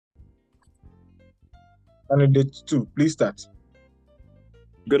Candidate 2, please start.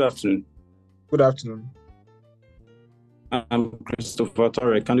 Good afternoon. Good afternoon. I'm Christopher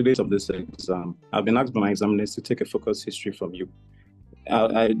Attawurah, candidate of this exam. I've been asked by my examiners to take a focus history from you.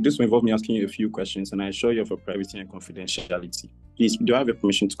 This will involve me asking you a few questions, and I assure you of your privacy and confidentiality. Please, do I have your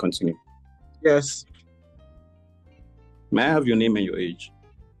permission to continue? Yes. May I have your name and your age?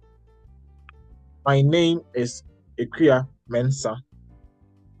 My name is Attawurah Mensah.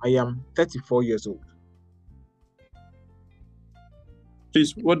 I am 34 years old.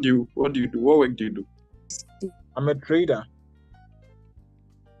 Please, what do you do? What work do you do? I'm a trader.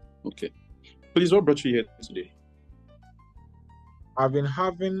 Okay. Please, what brought you here today? I've been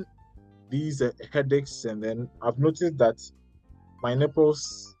having these headaches, and then I've noticed that my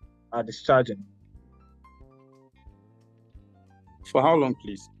nipples are discharging. For how long,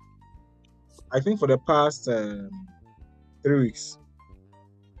 please? I think for the past 3 weeks.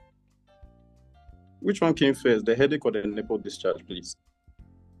 Which one came first, the headache or the nipple discharge, please?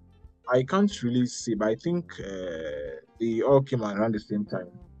 I can't really see, but I think they all came around the same time.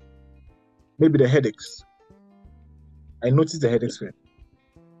 Maybe the headaches. I noticed the headaches first.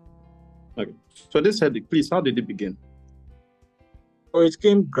 Okay. So this headache, please, how did it begin? Oh, it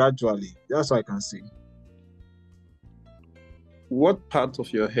came gradually. That's what I can see. What part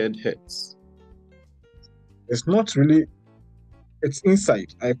of your head hurts? It's not really, it's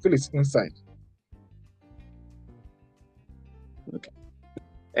inside. I feel it's inside. Okay.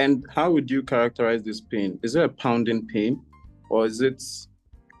 And how would you characterize this pain? Is it a pounding pain or is it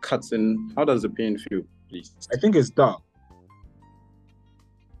cutting? How does the pain feel, please? I think it's dull.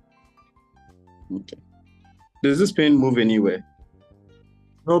 Okay. Does this pain move anywhere?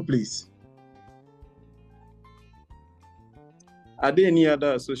 No, please. Are there any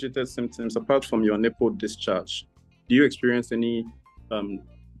other associated symptoms apart from your nipple discharge? Do you experience any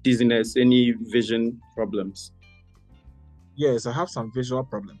dizziness, any vision problems? Yes, I have some visual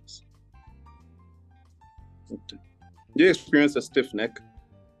problems. Okay. Do you experience a stiff neck?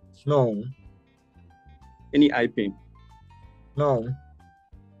 No. Any eye pain? No.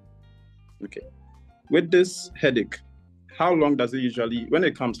 Okay. With this headache, how long does it usually, when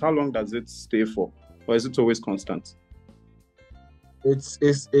it comes, how long does it stay for? Or is it always constant? It's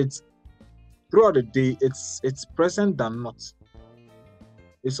throughout the day, it's present than not.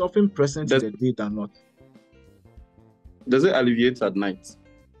 It's often present in the day than not. Does it alleviate at night?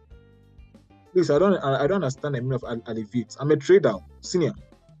 Please, I don't understand the meaning of alleviate. I'm a trader, senior.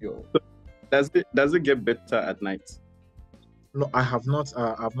 So does it get better at night? No, I have not.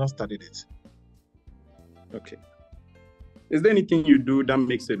 I've not studied it. Okay. Is there anything you do that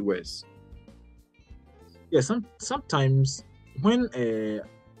makes it worse? Yeah, sometimes when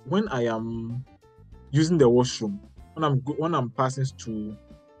I am using the washroom, when I'm passing stool.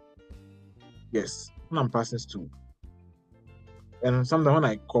 Yes, when I'm passing stool. And sometimes when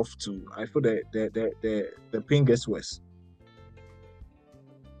I cough too, I feel the pain gets worse.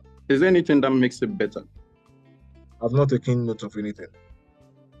 Is there anything that makes it better? I've not taken note of anything.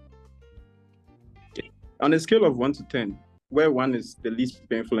 Okay. On a scale of 1 to 10, where 1 is the least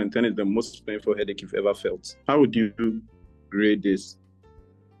painful and 10 is the most painful headache you've ever felt, how would you grade this?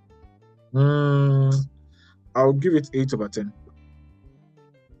 I'll give it 8 over 10.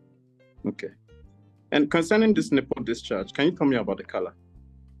 Okay. And concerning this nipple discharge, can you tell me about the color?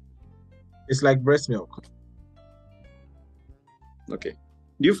 It's like breast milk. Okay.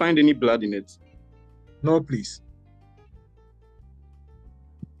 Do you find any blood in it? No, please.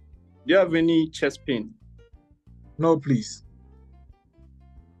 Do you have any chest pain? No, please.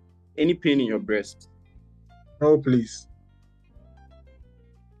 Any pain in your breast? No, please.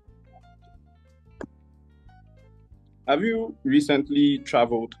 Have you recently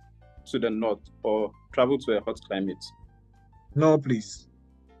traveled to the north or traveled to a hot climate? No, please.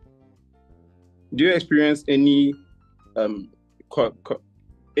 Do you experience any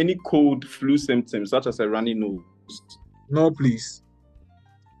cold flu symptoms such as a runny nose? No, please.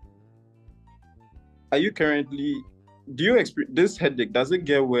 Are you currently, do you experience this headache? Does it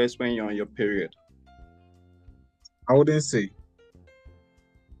get worse when you're on your period? I wouldn't say.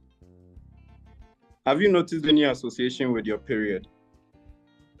 Have you noticed any association with your period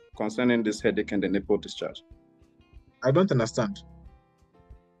concerning this headache and the nipple discharge? I don't understand.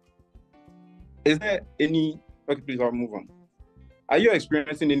 Is there any, okay, please, I'll move on. Are you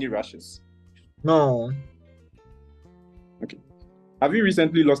experiencing any rashes? No. Okay. Have you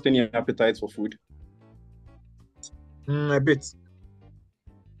recently lost any appetite for food? A bit.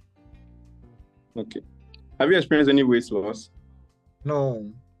 Okay. Have you experienced any weight loss?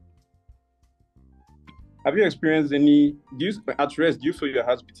 No. Have you experienced any, at rest, do you feel your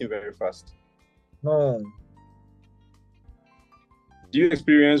heart beating very fast? No. Do you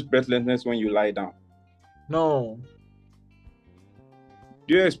experience breathlessness when you lie down? No.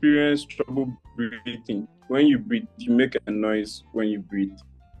 Do you experience trouble breathing? When you breathe, you make a noise when you breathe.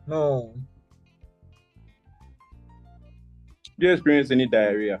 No. Do you experience any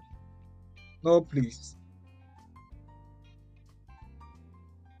diarrhea? No, please.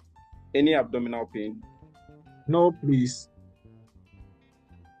 Any abdominal pain? No, please.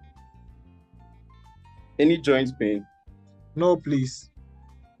 Any joint pain? No, please.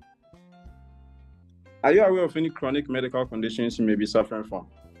 Are you aware of any chronic medical conditions you may be suffering from?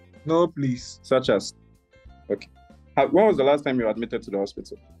 No, please. Such as, okay. When was the last time you were admitted to the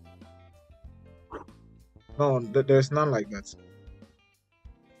hospital? No, there's none like that.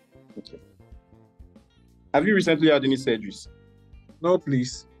 Okay. Have you recently had any surgeries? No,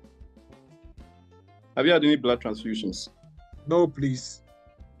 please. Have you had any blood transfusions? No, please.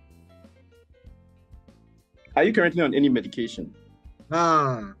 Are you currently on any medication?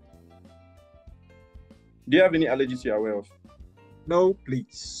 Nah. Do you have any allergies you're aware of? No,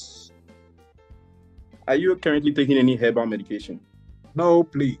 please. Are you currently taking any herbal medication? No,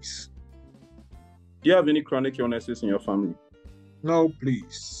 please. Do you have any chronic illnesses in your family? No,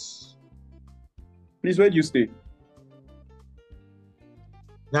 please. Please, where do you stay?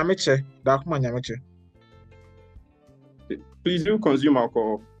 Nyameche. Dakuma Nyameche. Please, do you consume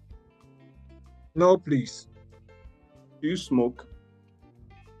alcohol? No, please. Do you smoke?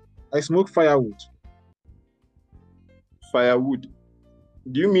 I smoke firewood. Firewood.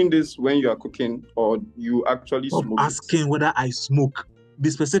 Do you mean this when you are cooking or you actually Stop smoke? asking whether I smoke. Be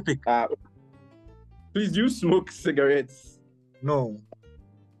specific. Please, do you smoke cigarettes? No.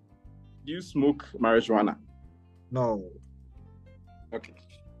 Do you smoke marijuana? No. Okay.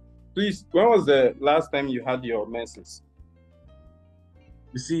 Please, when was the last time you had your menses?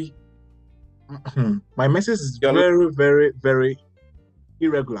 You see, my message is very, very, very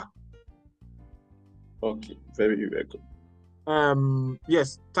irregular. Okay, very irregular.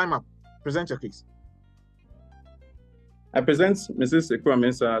 Yes, time up. Present your case. I present Mrs. Ekua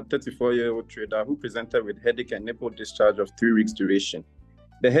Mensah, a 34-year-old trader who presented with headache and nipple discharge of 3 weeks duration.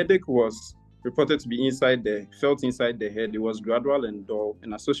 The headache was reported to be felt inside the head. It was gradual and dull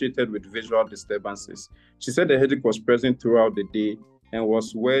and associated with visual disturbances. She said the headache was present throughout the day and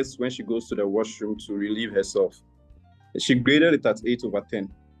was worse when she goes to the washroom to relieve herself. She graded it at 8/10.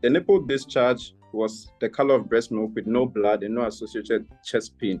 The nipple discharge was the color of breast milk with no blood and no associated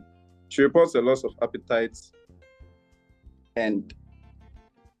chest pain. She reports a loss of appetite and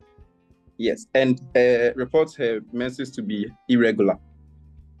reports her menses to be irregular.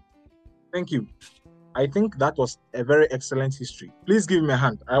 Thank you. I think that was a very excellent history. Please give him a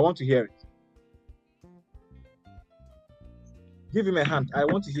hand. I want to hear it. Give him a hand. I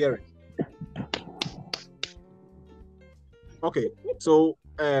want to hear it. Okay, so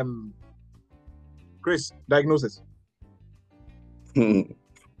Chris, diagnosis. Please,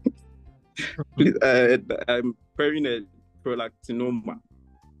 I'm carrying a prolactinoma.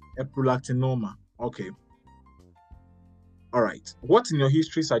 A prolactinoma. Okay. All right. What in your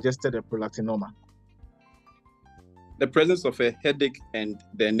history suggested a prolactinoma? The presence of a headache and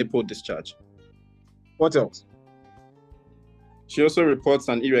the nipple discharge. What else? She also reports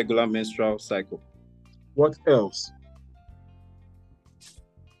an irregular menstrual cycle. What else?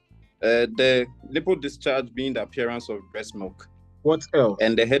 The nipple discharge being the appearance of breast milk. What else?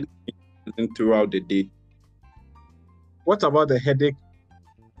 And the headache throughout the day. What about the headache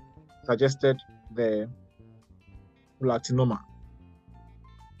suggested the prolactinoma?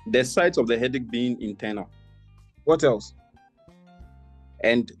 The site of the headache being internal. What else?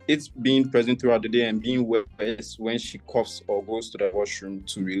 And it's being present throughout the day and being worse when she coughs or goes to the washroom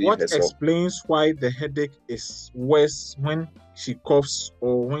to relieve herself. What explains why the headache is worse when she coughs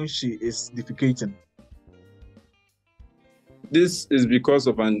or when she is defecating? This is because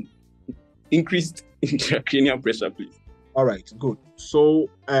of an increased intracranial pressure, please. All right, good. So,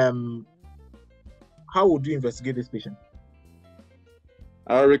 how would you investigate this patient?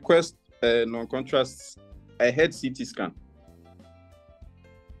 I'll request non-contrast a head CT scan.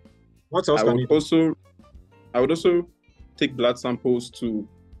 What else I would also take blood samples to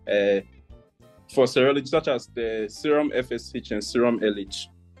for serology, such as the serum FSH and serum LH.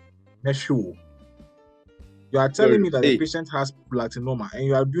 Sure. You are telling me that the patient has prolactinoma and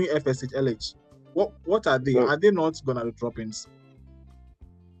you are doing FSH, LH. What are they? Are they not gonadotropins?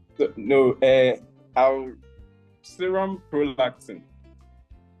 No, our serum prolactin.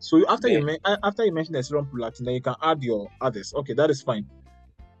 So after you mention the serum prolactin, then you can add your others. Okay, that is fine.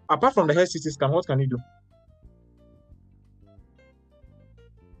 Apart from the head CT scan, what can you do?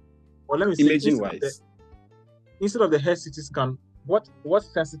 Or let me say, imaging wise, instead of the head CT scan, What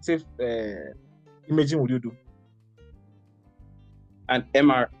sensitive imaging would you do? An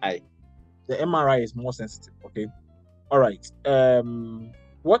MRI. The MRI is more sensitive. Okay. All right.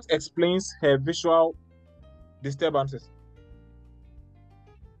 What explains her visual disturbances?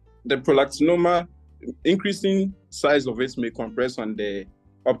 The prolactinoma, increasing size of it may compress on the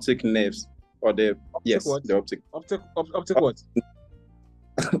optic nerves or the optic what?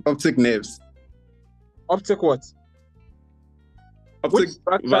 Optic nerves. Optic what? Optic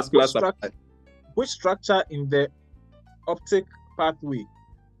vascular supply. Which structure in the optic pathway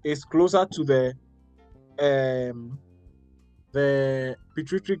is closer to the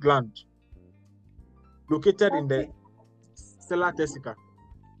pituitary gland located in the stellar testicle?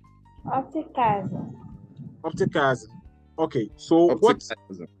 Optic chiasm. Optic chiasm. Okay, so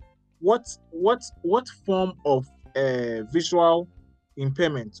what form of visual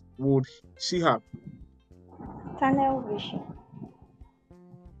impairment would she have? Tunnel vision.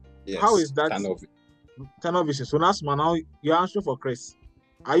 Yes, how is that? Tunnel vision. So now you're answering for Chris.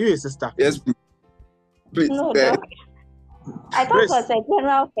 Are you a sister? Yes, please. No, Doc. I thought Chris, it was a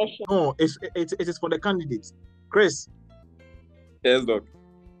general question. No, it is for the candidates. Chris. Yes, Doc.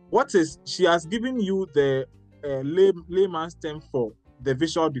 She has given you the layman's term for the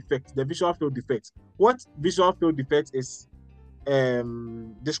visual defect, the visual field defect. What visual field defect is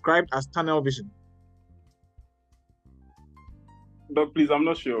described as tunnel vision? Doc, please, I'm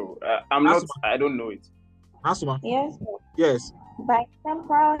not sure. I don't know it. Asuma? Yes. Yes.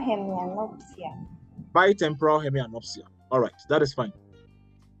 Bitemporal hemianopsia. Bitemporal hemianopsia. All right, that is fine.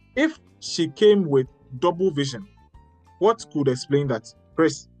 If she came with double vision, what could explain that?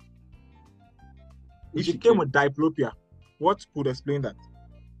 Chris? If she came with diplopia, what could explain that?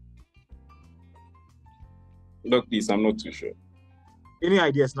 Doc, please, I'm not too sure. Any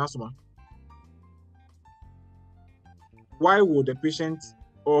ideas, Nasuma? Why would the patient,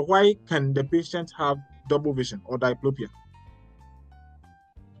 or why can the patient have double vision or diplopia?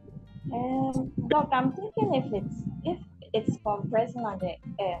 Doc, I'm thinking if it's compressing on the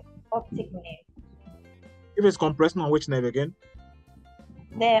optic nerve. If it's compressing on which nerve again?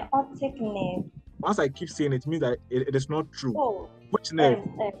 The optic nerve. Once I keep saying it, means that it is not true. Oh, which nerve?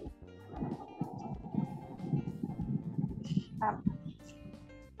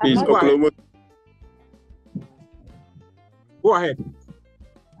 Go ahead.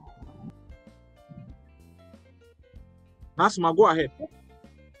 Nasma, go ahead.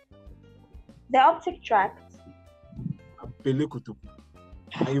 The optic tract. And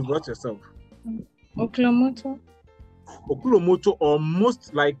you brought yourself. Oculomotor. Oculomotor, or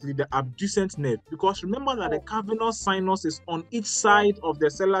most likely the abducent nerve, because remember that the cavernous sinus is on each side of the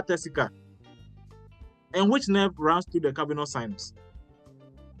stellar testicle. And which nerve runs through the cavernous sinus?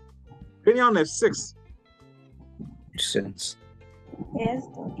 Cranial nerve 6. Sense. Yes.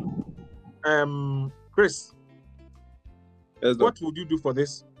 Chris. Yes, what would you do for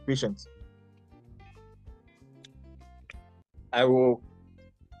this patient? I will.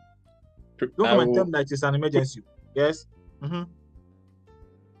 Don't come and tell me that it's an emergency. Yes. Mm-hmm.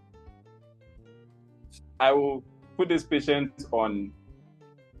 I will put this patient on.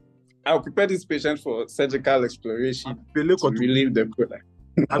 I will prepare this patient for surgical exploration to relieve the product.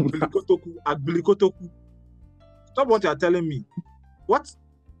 Stop what you are telling me. What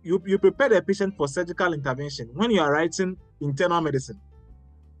you prepare the patient for surgical intervention when you are writing internal medicine.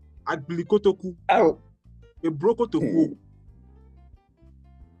 You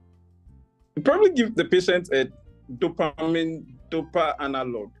probably give the patient a dopa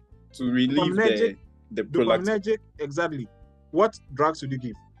analog to relieve the dopaminergic. Exactly. What drugs would you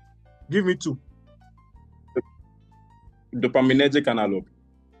give? Give me 2. Dopaminergic analog.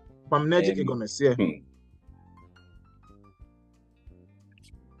 Dopaminergic agonist, yeah.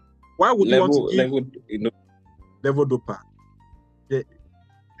 Why would you want to give level dopa?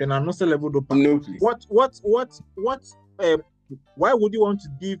 Can I not say level dopa? No, please. Why would you want to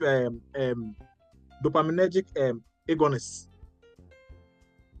give dopaminergic agonist?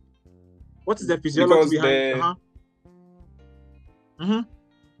 What is the physiology behind?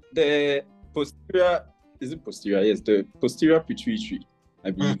 The posterior, is it posterior? Yes, the posterior pituitary,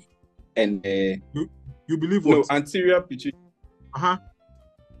 I believe. And you believe what? No, anterior pituitary.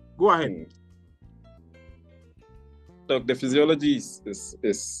 Go ahead. Look, the physiology is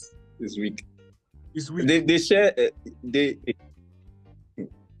weak. It's weak. They share.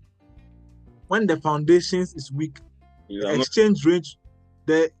 When the foundations is weak, the exchange rate,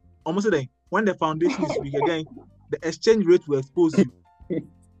 when the foundation is weak again, the exchange rate will expose you.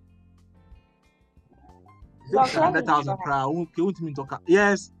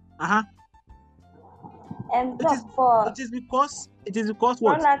 Yes. And It is doc, for it is because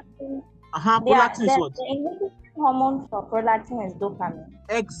what? prolactin, Prolactin is what? the inhibiting hormone for prolactin is dopamine.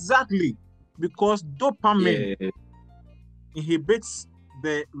 Exactly. Because dopamine Yeah. inhibits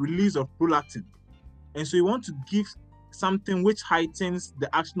the release of prolactin. And so you want to give something which heightens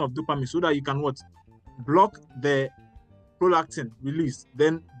the action of dopamine so that you can what? Block the prolactin release.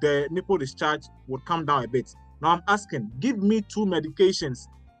 Then the nipple discharge would come down a bit. Now I'm asking, give me 2 medications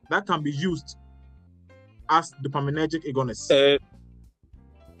that can be used as dopaminergic agonists.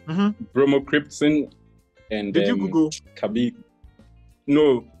 Bromocriptine and Did you Google? Cabi.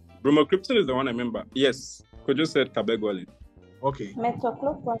 No, bromocriptine is the one I remember. Yes, could you said cabergoline? Okay.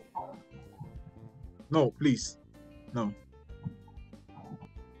 Metoclopramide. No, please. No.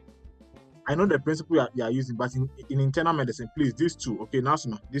 I know the principle you are using, but in internal medicine, please, these 2. Okay, now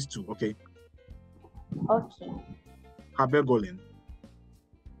these 2. Okay. Okay. Cabergoline.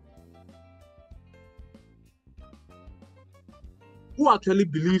 Who actually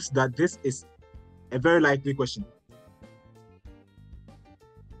believes that this is a very likely question?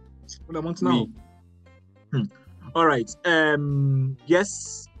 What I want to know. All right.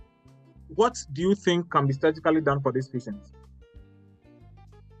 Yes. What do you think can be surgically done for these patients?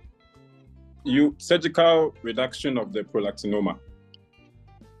 Surgical reduction of the prolactinoma.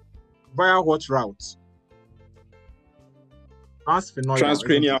 Via what route?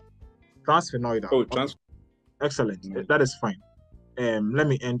 Transcranial. Transphenoidal. Oh, okay. Excellent. That is fine. Let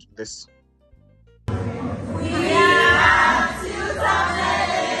me end this.